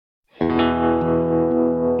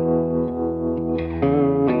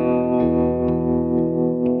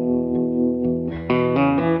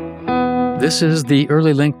This is the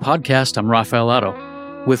Early Link Podcast. I'm Rafael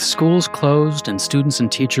Otto. With schools closed and students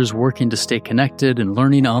and teachers working to stay connected and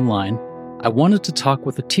learning online, I wanted to talk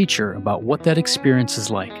with a teacher about what that experience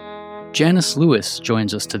is like. Janice Lewis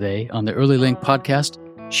joins us today on the Early Link Podcast.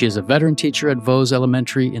 She is a veteran teacher at Vose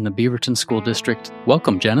Elementary in the Beaverton School District.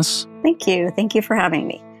 Welcome, Janice. Thank you. Thank you for having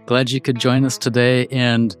me. Glad you could join us today.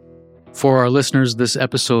 And for our listeners, this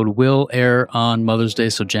episode will air on Mother's Day.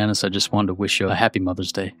 So, Janice, I just wanted to wish you a happy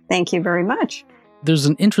Mother's Day. Thank you very much. There's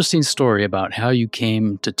an interesting story about how you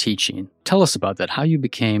came to teaching. Tell us about that, how you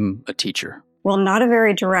became a teacher. Well, not a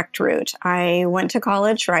very direct route. I went to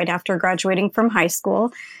college right after graduating from high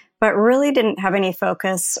school, but really didn't have any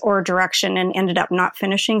focus or direction and ended up not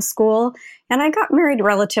finishing school. And I got married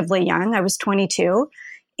relatively young. I was 22.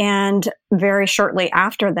 And very shortly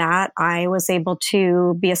after that, I was able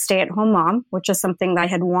to be a stay-at-home mom, which is something that I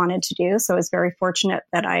had wanted to do. So I was very fortunate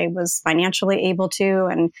that I was financially able to,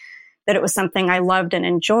 and that it was something I loved and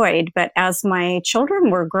enjoyed. But as my children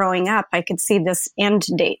were growing up, I could see this end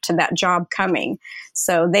date to that job coming.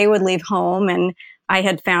 So they would leave home, and I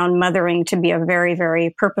had found mothering to be a very,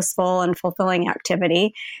 very purposeful and fulfilling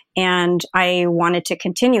activity. And I wanted to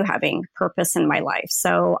continue having purpose in my life.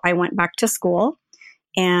 So I went back to school.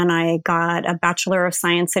 And I got a Bachelor of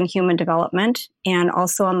Science in Human Development and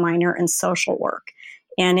also a minor in social work.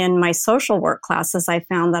 And in my social work classes, I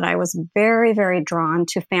found that I was very, very drawn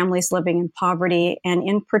to families living in poverty, and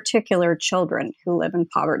in particular, children who live in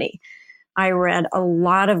poverty. I read a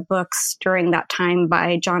lot of books during that time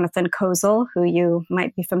by Jonathan Kozel, who you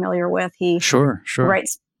might be familiar with. He Sure.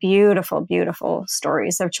 writes beautiful, beautiful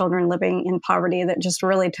stories of children living in poverty that just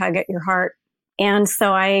really tug at your heart. And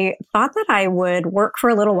so I thought that I would work for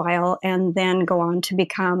a little while and then go on to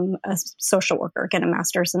become a social worker, get a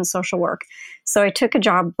master's in social work. So I took a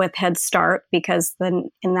job with Head Start, because then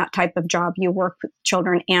in that type of job, you work with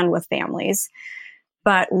children and with families.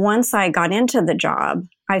 But once I got into the job,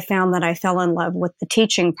 I found that I fell in love with the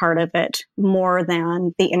teaching part of it more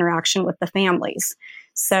than the interaction with the families.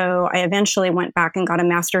 So I eventually went back and got a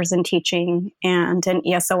master's in teaching and an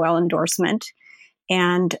ESOL endorsement,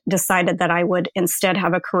 and decided that I would instead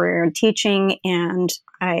have a career in teaching. And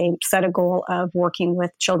I set a goal of working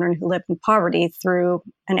with children who live in poverty through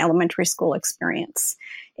an elementary school experience.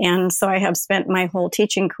 And so I have spent my whole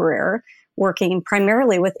teaching career working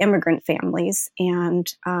primarily with immigrant families and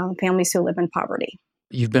families who live in poverty.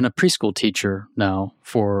 You've been a preschool teacher now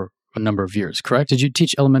for a number of years, correct? Did you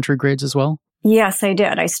teach elementary grades as well? Yes, I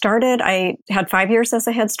did. I had 5 years as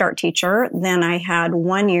a Head Start teacher. Then I had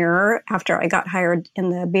 1 year after I got hired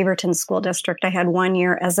in the Beaverton School District. I had 1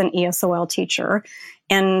 year as an ESOL teacher,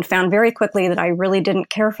 and found very quickly that I really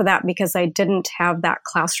didn't care for that, because I didn't have that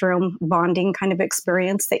classroom bonding kind of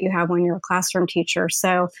experience that you have when you're a classroom teacher.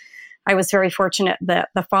 So I was very fortunate that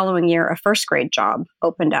the following year, a first grade job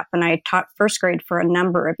opened up, and I taught first grade for a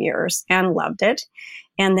number of years and loved it.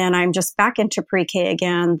 And then I'm just back into pre-K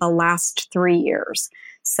again the last 3 years.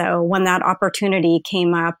 So when that opportunity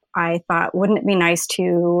came up, I thought, wouldn't it be nice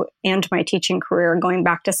to end my teaching career going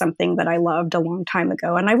back to something that I loved a long time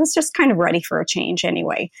ago? And I was just kind of ready for a change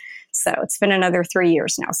anyway. So it's been another 3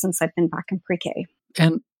 years now since I've been back in pre-K.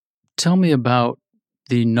 And tell me about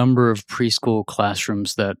the number of preschool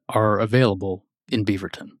classrooms that are available in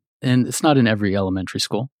Beaverton. And it's not in every elementary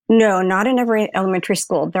school. No, not in every elementary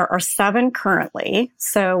school. There are 7 currently.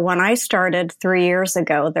 So when I started 3 years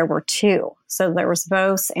ago, there were 2. So there was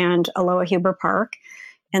Vose and Aloha Huber Park.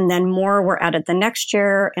 And then more were added the next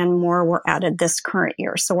year, and more were added this current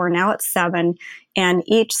year. So we're now at 7, and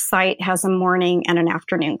each site has a morning and an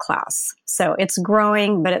afternoon class. So it's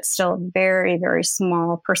growing, but it's still a very, very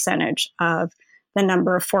small percentage of the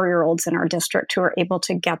number of 4-year-olds in our district who are able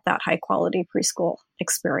to get that high quality preschool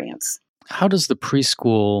experience. How does the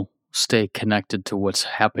preschool stay connected to what's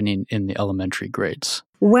happening in the elementary grades?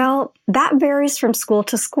 Well, that varies from school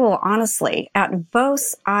to school, honestly. At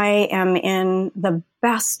Vose, I am in the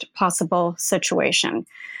best possible situation.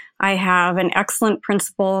 I have an excellent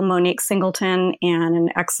principal, Monique Singleton, and an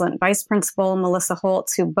excellent vice principal, Melissa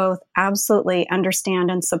Holtz, who both absolutely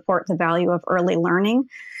understand and support the value of early learning.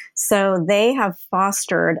 So they have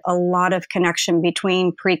fostered a lot of connection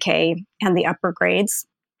between pre-K and the upper grades.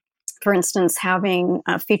 For instance,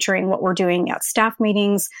 featuring what we're doing at staff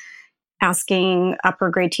meetings, asking upper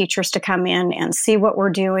grade teachers to come in and see what we're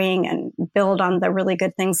doing and build on the really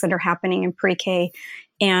good things that are happening in pre-K.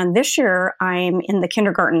 And this year, I'm in the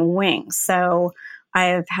kindergarten wing. So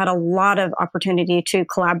I've had a lot of opportunity to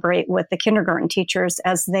collaborate with the kindergarten teachers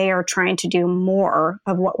as they are trying to do more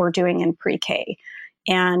of what we're doing in pre-K.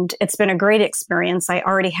 And it's been a great experience. I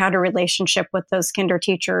already had a relationship with those kinder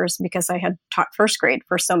teachers because I had taught first grade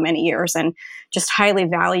for so many years and just highly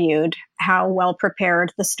valued how well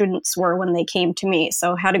prepared the students were when they came to me.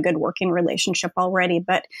 So had a good working relationship already.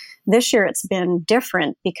 But this year it's been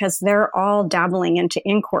different because they're all dabbling into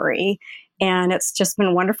inquiry. And it's just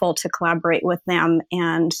been wonderful to collaborate with them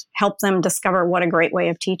and help them discover what a great way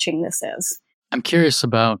of teaching this is. I'm curious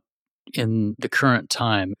about in the current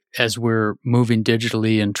time, as we're moving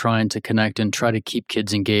digitally and trying to connect and try to keep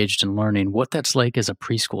kids engaged and learning, what that's like as a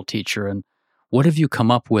preschool teacher, and what have you come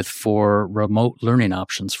up with for remote learning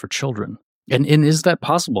options for children? And is that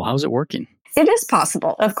possible? How's it working? It is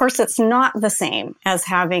possible. Of course, it's not the same as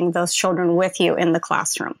having those children with you in the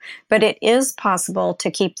classroom, but it is possible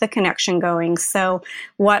to keep the connection going. So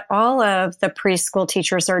what all of the preschool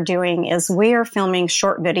teachers are doing is we are filming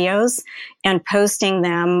short videos and posting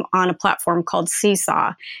them on a platform called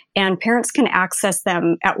Seesaw, and parents can access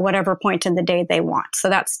them at whatever point in the day they want. So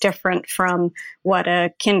that's different from what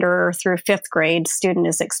a kinder through fifth grade student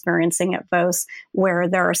is experiencing at Vose, where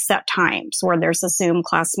there are set times where there's a Zoom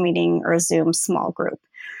class meeting or a Zoom small group.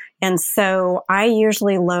 And so I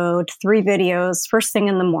usually load 3 videos first thing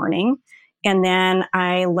in the morning, and then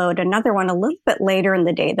I load another one a little bit later in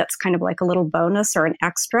the day that's kind of like a little bonus or an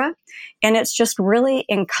extra. And it's just really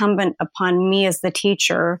incumbent upon me as the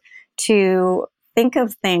teacher to think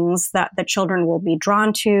of things that the children will be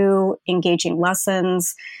drawn to, engaging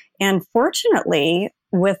lessons. And fortunately,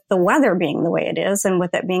 with the weather being the way it is and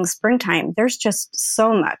with it being springtime, there's just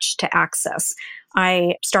so much to access.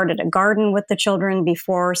 I started a garden with the children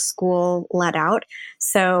before school let out.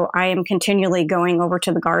 So I am continually going over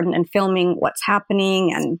to the garden and filming what's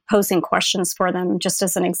happening and posing questions for them. Just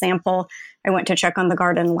as an example, I went to check on the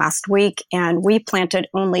garden last week and we planted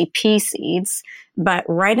only pea seeds, but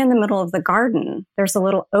right in the middle of the garden, there's a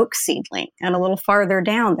little oak seedling, and a little farther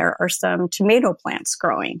down, there are some tomato plants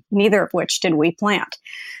growing, neither of which did we plant.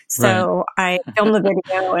 So I filmed the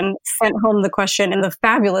video and sent home the question. And the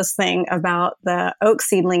fabulous thing about the oak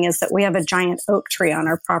seedling is that we have a giant oak tree on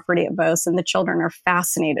our property at Vose, and the children are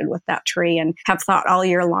fascinated with that tree and have thought all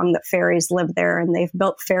year long that fairies live there, and they've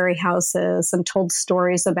built fairy houses and told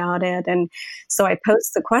stories about it. And so I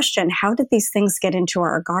posed the question, how did these things get into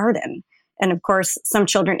our garden? And of course, some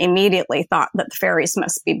children immediately thought that the fairies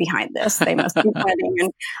must be behind this. They must be planting.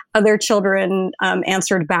 And other children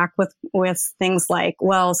answered back with things like,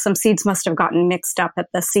 well, some seeds must have gotten mixed up at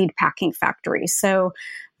the seed packing factory. So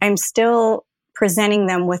I'm still presenting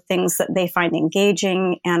them with things that they find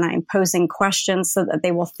engaging, and I'm posing questions so that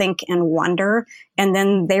they will think and wonder, and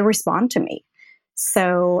then they respond to me.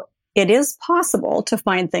 So it is possible to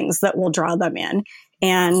find things that will draw them in.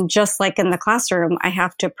 And just like in the classroom, I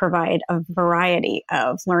have to provide a variety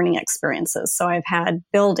of learning experiences. So I've had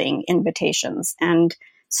building invitations and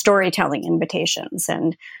storytelling invitations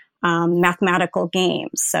and mathematical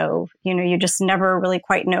games. So, you just never really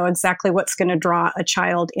quite know exactly what's going to draw a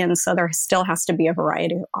child in. So there still has to be a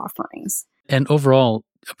variety of offerings. And overall,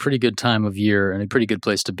 a pretty good time of year and a pretty good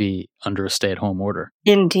place to be under a stay-at-home order.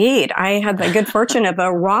 Indeed. I had the good fortune of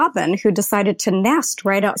a robin who decided to nest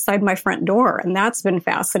right outside my front door, and that's been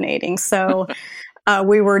fascinating. So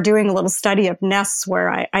we were doing a little study of nests where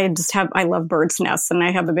I love birds' nests, and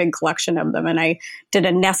I have a big collection of them. And I did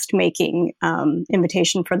a nest making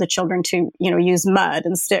invitation for the children to, use mud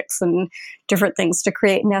and sticks and different things to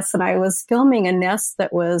create nests. And I was filming a nest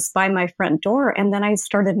that was by my front door. And then I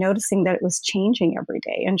started noticing that it was changing every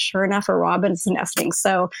day. And sure enough, a robin's nesting.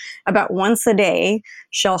 So about once a day,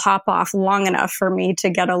 she'll hop off long enough for me to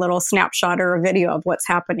get a little snapshot or a video of what's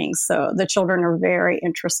happening. So the children are very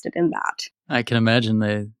interested in that. I can imagine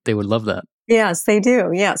they would love that. Yes, they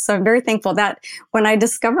do. Yes. So I'm very thankful that when I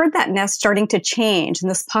discovered that nest starting to change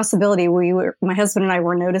and this possibility, my husband and I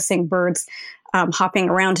were noticing birds hopping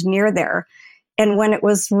around near there. And when it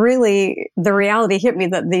was really, the reality hit me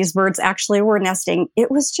that these birds actually were nesting, it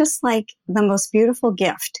was just like the most beautiful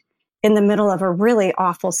gift in the middle of a really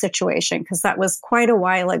awful situation, because that was quite a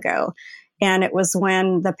while ago. And it was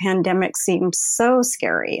when the pandemic seemed so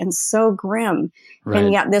scary and so grim. Right.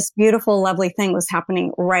 And yet this beautiful, lovely thing was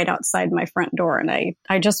happening right outside my front door. And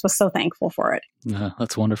I just was so thankful for it.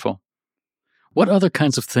 That's wonderful. What other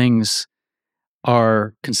kinds of things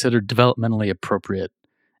are considered developmentally appropriate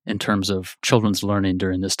in terms of children's learning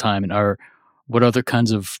during this time? And what other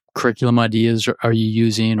kinds of curriculum ideas are you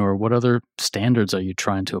using, or what other standards are you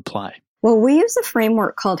trying to apply? Well, we use a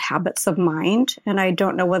framework called Habits of Mind, and I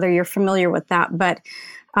don't know whether you're familiar with that, but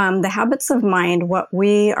the Habits of Mind, what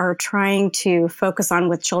we are trying to focus on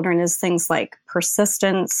with children is things like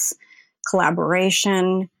persistence,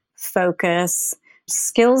 collaboration, focus,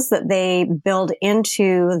 skills that they build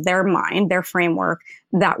into their mind, their framework,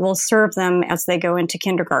 that will serve them as they go into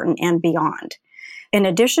kindergarten and beyond. In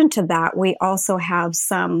addition to that, we also have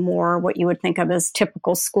some more what you would think of as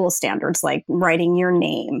typical school standards, like writing your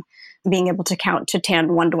name, being able to count to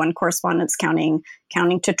 10, one-to-one correspondence counting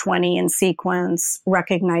to 20 in sequence,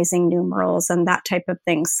 recognizing numerals, and that type of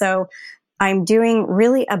thing. So I'm doing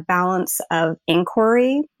really a balance of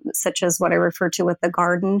inquiry, such as what I refer to with the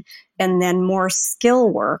garden, and then more skill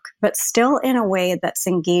work, but still in a way that's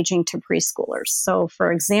engaging to preschoolers. So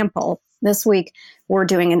for example, this week we're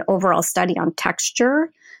doing an overall study on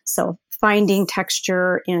texture. So finding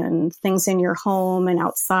texture in things in your home and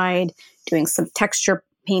outside, doing some texture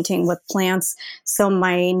painting with plants. So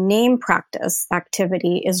my name practice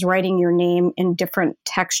activity is writing your name in different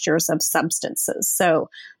textures of substances. So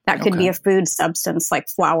that could be a food substance like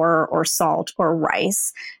flour or salt or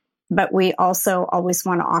rice. But we also always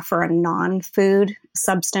want to offer a non-food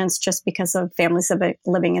substance just because of families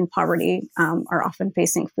living in poverty are often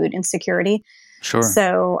facing food insecurity. Sure.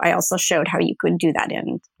 So I also showed how you could do that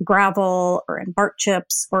in gravel or in bark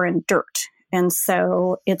chips or in dirt. And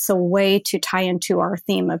so it's a way to tie into our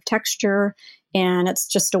theme of texture, and it's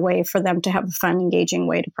just a way for them to have a fun, engaging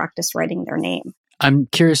way to practice writing their name. I'm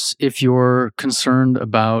curious if you're concerned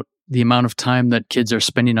about the amount of time that kids are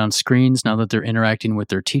spending on screens now that they're interacting with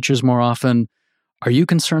their teachers more often. Are you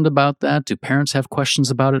concerned about that? Do parents have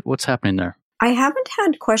questions about it? What's happening there? I haven't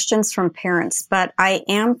had questions from parents, but I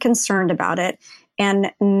am concerned about it,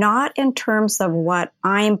 and not in terms of what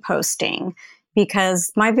I'm posting,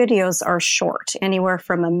 because my videos are short, anywhere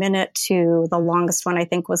from a minute to the longest one I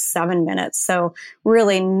think was 7 minutes. So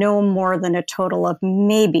really no more than a total of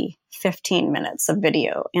maybe 15 minutes of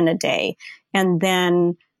video in a day. And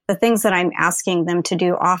then the things that I'm asking them to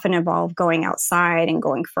do often involve going outside and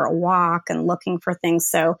going for a walk and looking for things.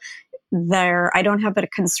 So I don't have a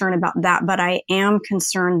concern about that, but I am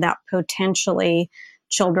concerned that potentially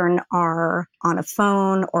children are on a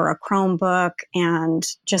phone or a Chromebook and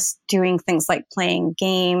just doing things like playing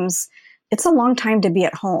games. It's a long time to be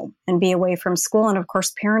at home and be away from school. And of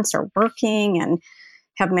course, parents are working and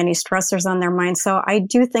have many stressors on their mind. So I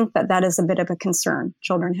do think that that is a bit of a concern,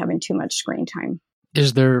 children having too much screen time.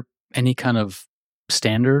 Is there any kind of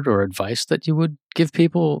standard or advice that you would give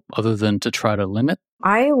people other than to try to limit?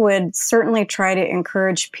 I would certainly try to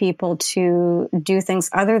encourage people to do things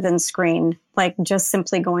other than screen, like just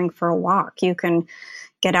simply going for a walk. You can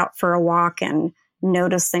get out for a walk and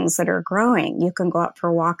notice things that are growing. You can go out for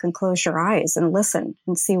a walk and close your eyes and listen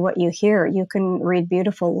and see what you hear. You can read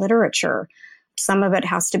beautiful literature. Some of it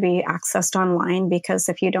has to be accessed online because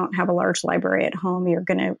if you don't have a large library at home, you're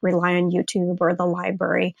going to rely on YouTube or the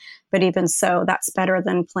library. But even so, that's better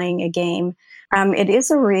than playing a game. It is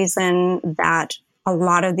a reason that a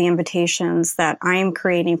lot of the invitations that I'm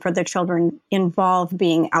creating for the children involve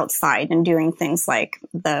being outside and doing things like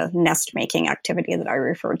the nest making activity that I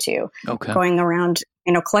refer to, going around,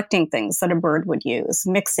 collecting things that a bird would use,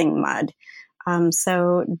 mixing mud.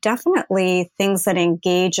 So definitely things that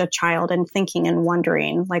engage a child in thinking and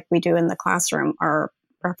wondering like we do in the classroom are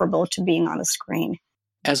preferable to being on a screen.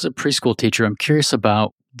 As a preschool teacher, I'm curious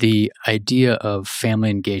about the idea of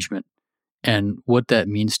family engagement and what that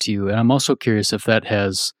means to you. And I'm also curious if that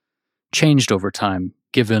has changed over time,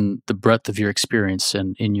 given the breadth of your experience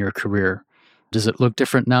and in your career. Does it look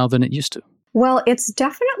different now than it used to? Well, it's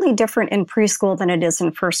definitely different in preschool than it is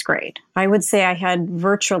in first grade. I would say I had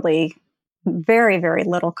virtually very, very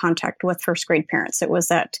little contact with first grade parents. It was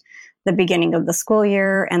at the beginning of the school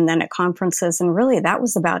year and then at conferences. And really, that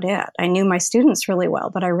was about it. I knew my students really well,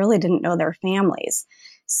 but I really didn't know their families.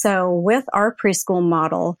 So with our preschool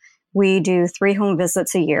model, we do 3 home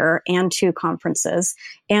visits a year and 2 conferences.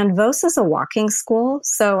 And Vose is a walking school.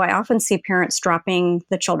 So I often see parents dropping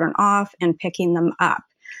the children off and picking them up.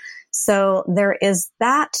 So there is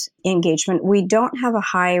that engagement. We don't have a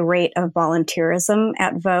high rate of volunteerism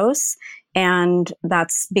at Vose. And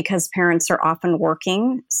that's because parents are often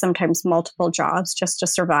working, sometimes multiple jobs just to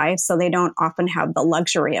survive. So they don't often have the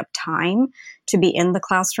luxury of time to be in the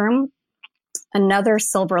classroom. Another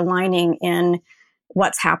silver lining in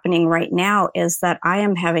what's happening right now is that I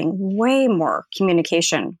am having way more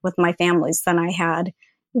communication with my families than I had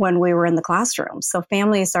when we were in the classroom. So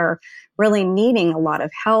families are really needing a lot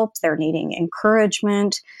of help. They're needing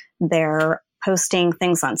encouragement. They're posting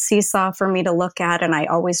things on Seesaw for me to look at, and I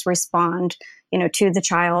always respond, to the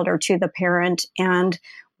child or to the parent. And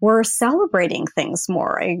we're celebrating things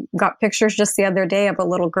more. I got pictures just the other day of a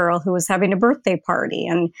little girl who was having a birthday party,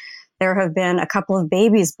 and There have been a couple of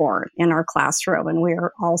babies born in our classroom, and we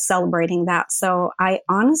are all celebrating that. So I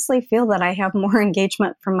honestly feel that I have more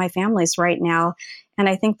engagement from my families right now. And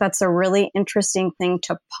I think that's a really interesting thing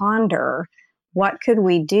to ponder. What could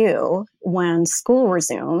we do when school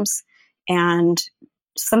resumes, and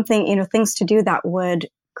something, things to do that would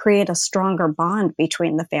create a stronger bond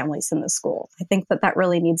between the families and the school? I think that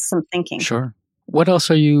really needs some thinking. Sure. What else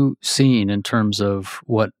are you seeing in terms of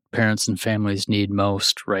what parents and families need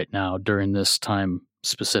most right now during this time,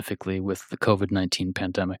 specifically with the COVID-19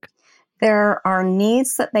 pandemic? There are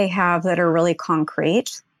needs that they have that are really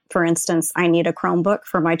concrete. For instance, I need a Chromebook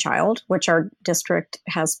for my child, which our district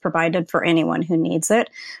has provided for anyone who needs it.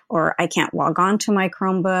 Or I can't log on to my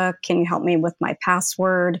Chromebook. Can you help me with my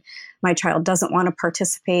password? My child doesn't want to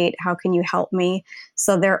participate. How can you help me?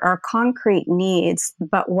 So there are concrete needs.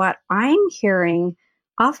 But what I'm hearing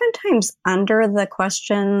oftentimes under the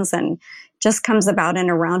questions and just comes about in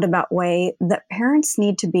a roundabout way, that parents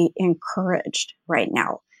need to be encouraged right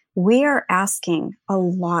now. We are asking a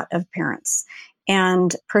lot of parents.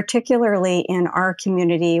 And particularly in our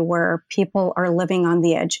community where people are living on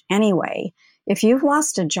the edge anyway, if you've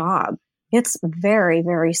lost a job, it's very,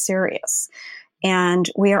 very serious. And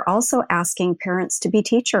we are also asking parents to be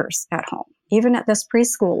teachers at home. Even at this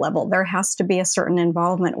preschool level, there has to be a certain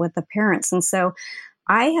involvement with the parents. And so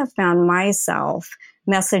I have found myself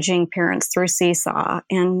messaging parents through Seesaw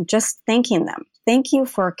and just thanking them. Thank you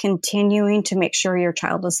for continuing to make sure your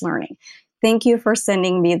child is learning. Thank you for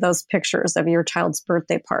sending me those pictures of your child's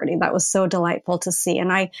birthday party. That was so delightful to see.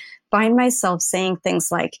 And I find myself saying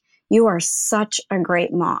things like, you are such a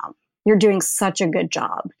great mom. You're doing such a good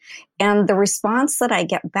job. And the response that I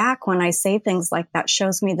get back when I say things like that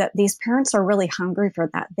shows me that these parents are really hungry for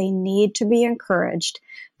that. They need to be encouraged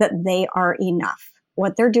that they are enough.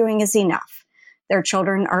 What they're doing is enough. Their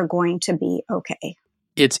children are going to be okay.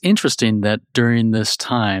 It's interesting that during this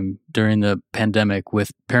time, during the pandemic,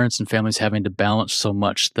 with parents and families having to balance so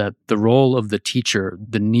much, that the role of the teacher,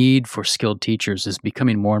 the need for skilled teachers is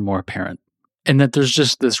becoming more and more apparent. And that there's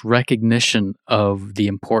just this recognition of the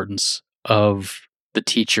importance of the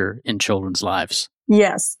teacher in children's lives.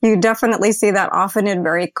 Yes, you definitely see that often in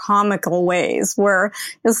very comical ways, where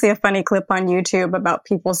you'll see a funny clip on YouTube about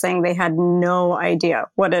people saying they had no idea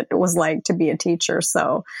what it was like to be a teacher.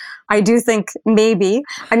 So I do think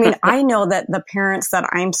I know that the parents that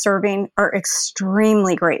I'm serving are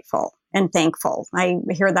extremely grateful and thankful. I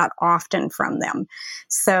hear that often from them.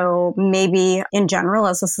 So maybe in general,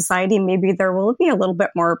 as a society, maybe there will be a little bit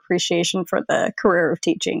more appreciation for the career of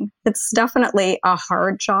teaching. It's definitely a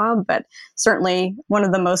hard job, but certainly one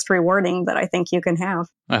of the most rewarding that I think you can have.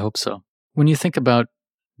 I hope so. When you think about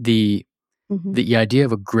the idea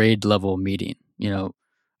of a grade level meeting,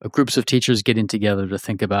 groups of teachers getting together to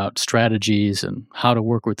think about strategies and how to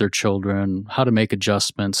work with their children, how to make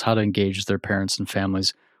adjustments, how to engage their parents and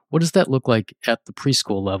families. What does that look like at the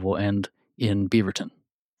preschool level and in Beaverton?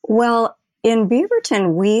 Well, in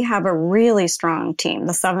Beaverton, we have a really strong team,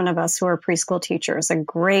 the 7 of us who are preschool teachers, a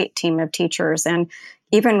great team of teachers. And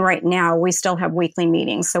even right now, we still have weekly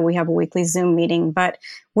meetings. So we have a weekly Zoom meeting, but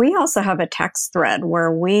we also have a text thread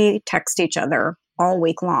where we text each other all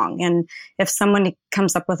week long. And if someone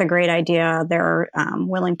comes up with a great idea, they're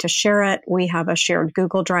willing to share it. We have a shared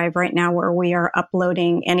Google Drive right now where we are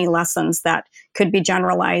uploading any lessons that could be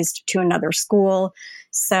generalized to another school.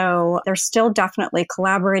 So they're still definitely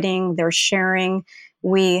collaborating. They're sharing.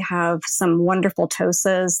 We have some wonderful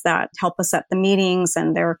TOSAs that help us at the meetings,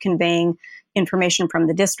 and they're conveying information from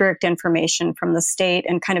the district, information from the state,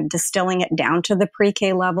 and kind of distilling it down to the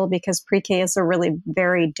pre-K level, because pre-K is a really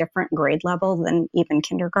very different grade level than even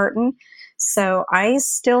kindergarten. So I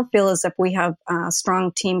still feel as if we have a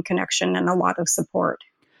strong team connection and a lot of support.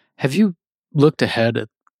 Have you looked ahead at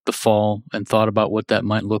the fall and thought about what that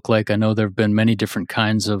might look like? I know there have been many different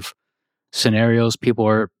kinds of scenarios. People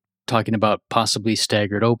are talking about possibly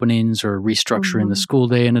staggered openings or restructuring the school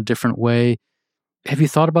day in a different way. Have you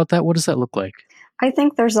thought about that? What does that look like? I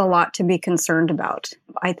think there's a lot to be concerned about.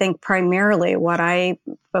 I think primarily what I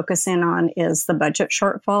focus in on is the budget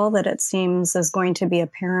shortfall that it seems is going to be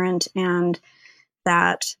apparent, and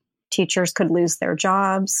that teachers could lose their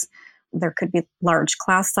jobs. There could be large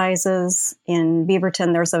class sizes. In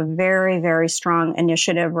Beaverton, there's a very, very strong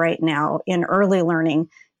initiative right now in early learning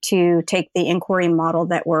to take the inquiry model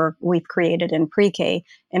that we've created in pre-K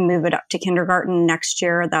and move it up to kindergarten next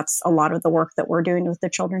year. That's a lot of the work that we're doing with the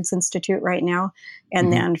Children's Institute right now.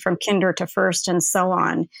 And then from kinder to first and so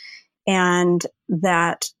on. And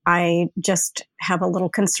that I just have a little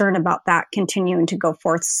concern about that continuing to go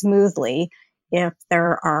forth smoothly if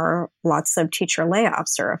there are lots of teacher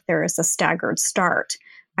layoffs or if there is a staggered start.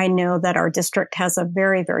 I know that our district has a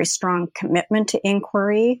very, very strong commitment to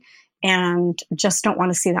inquiry and just don't want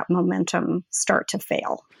to see that momentum start to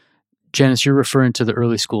fail. Janice, you're referring to the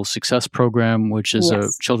Early School Success Program, which is a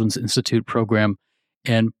Yes. Children's Institute program.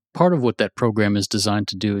 And part of what that program is designed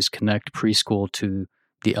to do is connect preschool to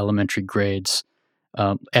the elementary grades,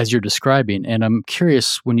 as you're describing. And I'm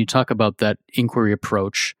curious, when you talk about that inquiry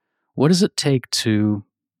approach, what does it take to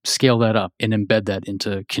scale that up and embed that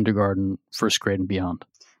into kindergarten, first grade, and beyond?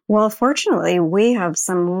 Well, fortunately, we have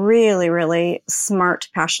some really, really smart,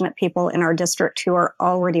 passionate people in our district who are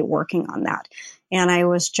already working on that. And I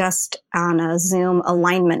was just on a Zoom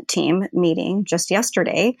alignment team meeting just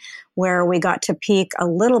yesterday where we got to peek a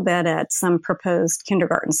little bit at some proposed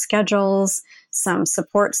kindergarten schedules, some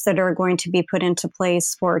supports that are going to be put into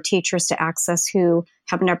place for teachers to access who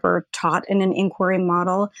have never taught in an inquiry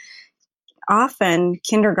model. Often,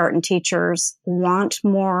 kindergarten teachers want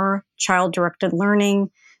more child-directed learning.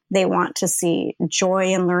 They want to see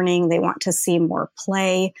joy in learning. They want to see more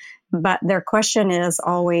play. But their question is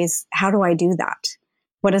always, how do I do that?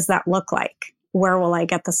 What does that look like? Where will I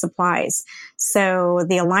get the supplies? So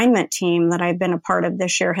the alignment team that I've been a part of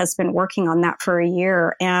this year has been working on that for a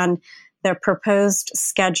year. And the proposed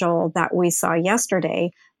schedule that we saw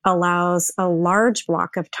yesterday allows a large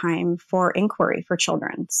block of time for inquiry for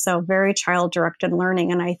children. So very child-directed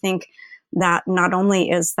learning. And I think that not only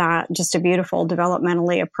is that just a beautiful,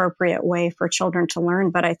 developmentally appropriate way for children to learn,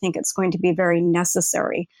 but I think it's going to be very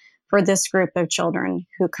necessary for this group of children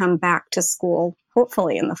who come back to school,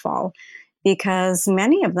 hopefully in the fall, because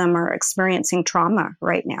many of them are experiencing trauma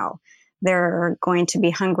right now. They're going to be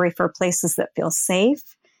hungry for places that feel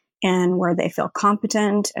safe and where they feel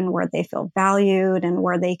competent and where they feel valued and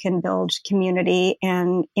where they can build community.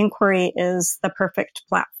 And inquiry is the perfect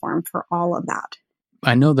platform for all of that.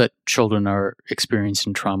 I know that children are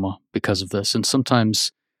experiencing trauma because of this, and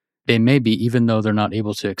sometimes they may be, even though they're not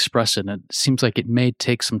able to express it. And it seems like it may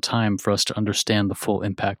take some time for us to understand the full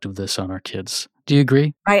impact of this on our kids. Do you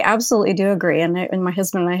agree? I absolutely do agree. And my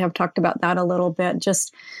husband and I have talked about that a little bit.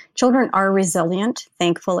 Just children are resilient,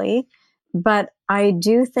 thankfully. But I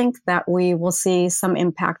do think that we will see some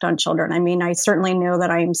impact on children. I mean, I certainly know that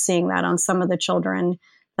I'm seeing that on some of the children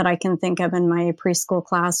that I can think of in my preschool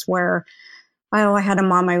class where I had a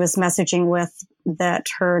mom I was messaging with that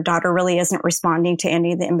her daughter really isn't responding to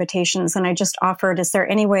any of the invitations. And I just offered, is there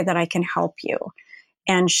any way that I can help you?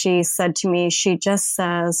 And she said to me, she just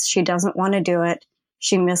says she doesn't want to do it.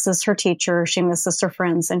 She misses her teacher. She misses her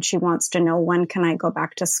friends. And she wants to know, when can I go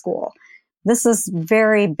back to school? This is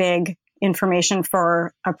very big information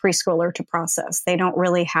for a preschooler to process. They don't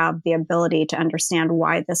really have the ability to understand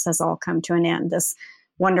why this has all come to an end. This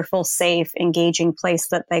wonderful, safe, engaging place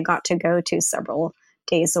that they got to go to several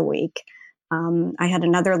days a week. I had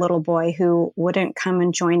another little boy who wouldn't come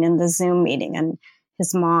and join in the Zoom meeting, and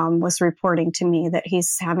his mom was reporting to me that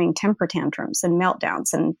he's having temper tantrums and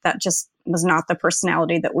meltdowns, and that just was not the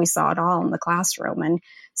personality that we saw at all in the classroom. And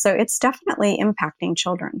so it's definitely impacting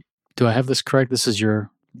children. Do I have this correct? This is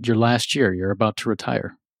your last year. You're about to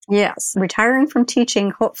retire. Yes, retiring from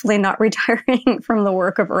teaching, hopefully not retiring from the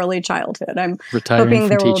work of early childhood. I'm hoping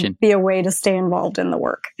there will be a way to stay involved in the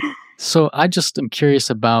work. So I just am curious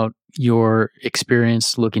about your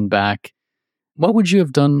experience looking back. What would you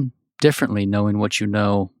have done differently knowing what you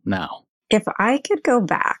know now? If I could go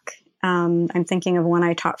back, I'm thinking of when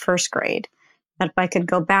I taught first grade, that if I could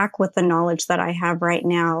go back with the knowledge that I have right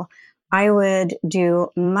now, I would do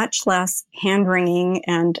much less hand-wringing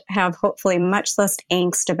and have hopefully much less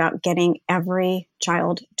angst about getting every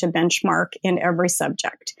child to benchmark in every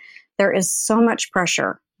subject. There is so much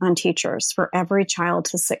pressure on teachers for every child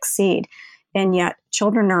to succeed. And yet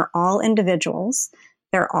children are all individuals.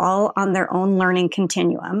 They're all on their own learning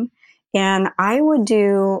continuum. And I would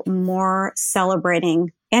do more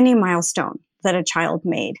celebrating any milestone that a child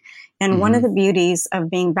made. And one of the beauties of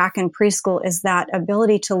being back in preschool is that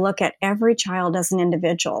ability to look at every child as an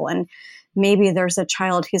individual. And maybe there's a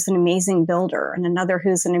child who's an amazing builder and another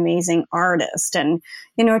who's an amazing artist and,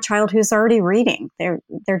 a child who's already reading.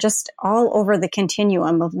 They're just all over the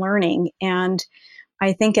continuum of learning. And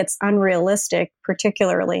I think it's unrealistic,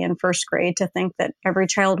 particularly in first grade, to think that every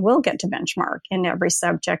child will get to benchmark in every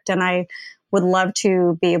subject. And I would love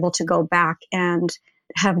to be able to go back and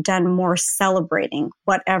have done more celebrating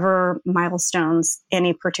whatever milestones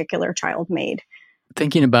any particular child made.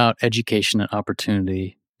 Thinking about education and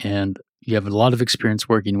opportunity, and you have a lot of experience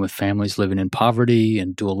working with families living in poverty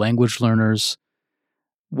and dual language learners.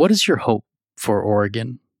 What is your hope for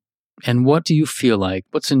Oregon? And what do you feel like,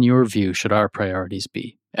 what's in your view, should our priorities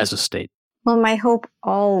be as a state? Well, my hope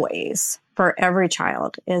always for every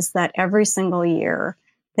child is that every single year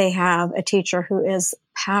they have a teacher who is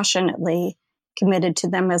passionately committed to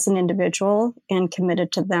them as an individual and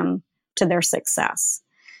committed to them, to their success.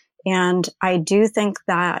 And I do think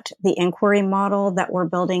that the inquiry model that we're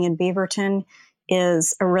building in Beaverton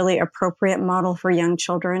is a really appropriate model for young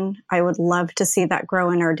children. I would love to see that grow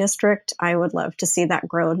in our district. I would love to see that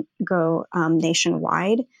grow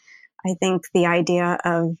nationwide. I think the idea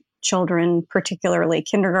of children, particularly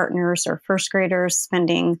kindergartners or first graders,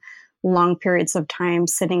 spending long periods of time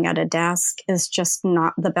sitting at a desk is just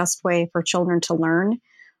not the best way for children to learn.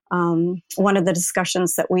 One of the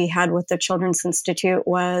discussions that we had with the Children's Institute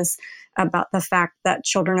was about the fact that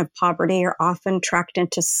children of poverty are often tracked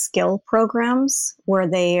into skill programs where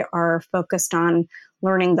they are focused on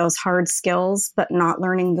learning those hard skills, but not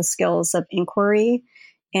learning the skills of inquiry.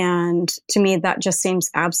 And to me, that just seems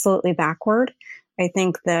absolutely backward. I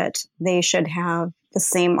think that they should have the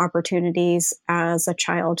same opportunities as a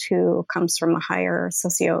child who comes from a higher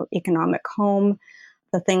socioeconomic home.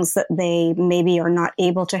 The things that they maybe are not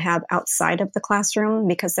able to have outside of the classroom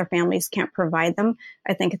because their families can't provide them.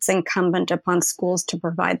 I think it's incumbent upon schools to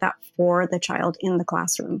provide that for the child in the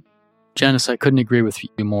classroom. Janice, I couldn't agree with you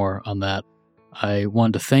more on that. I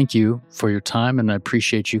wanted to thank you for your time, and I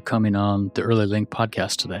appreciate you coming on the Early Link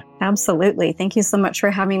podcast today. Absolutely. Thank you so much for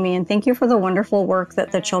having me, and thank you for the wonderful work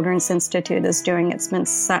that the Children's Institute is doing. It's been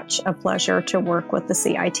such a pleasure to work with the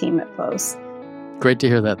CI team at Vose. Great to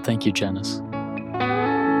hear that. Thank you, Janice.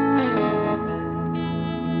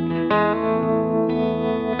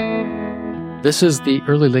 This is the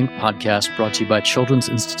Early Link podcast brought to you by Children's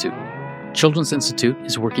Institute. Children's Institute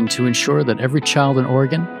is working to ensure that every child in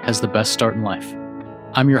Oregon has the best start in life.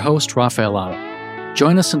 I'm your host, Rafael Otto.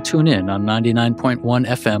 Join us and tune in on 99.1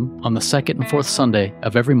 FM on the second and fourth Sunday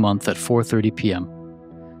of every month at 4:30 p.m.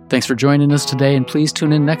 Thanks for joining us today, and please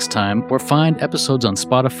tune in next time or find episodes on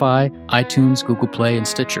Spotify, iTunes, Google Play, and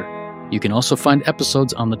Stitcher. You can also find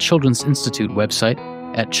episodes on the Children's Institute website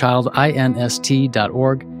at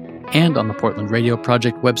childinst.org and on the Portland Radio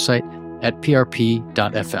Project website at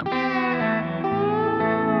prp.fm.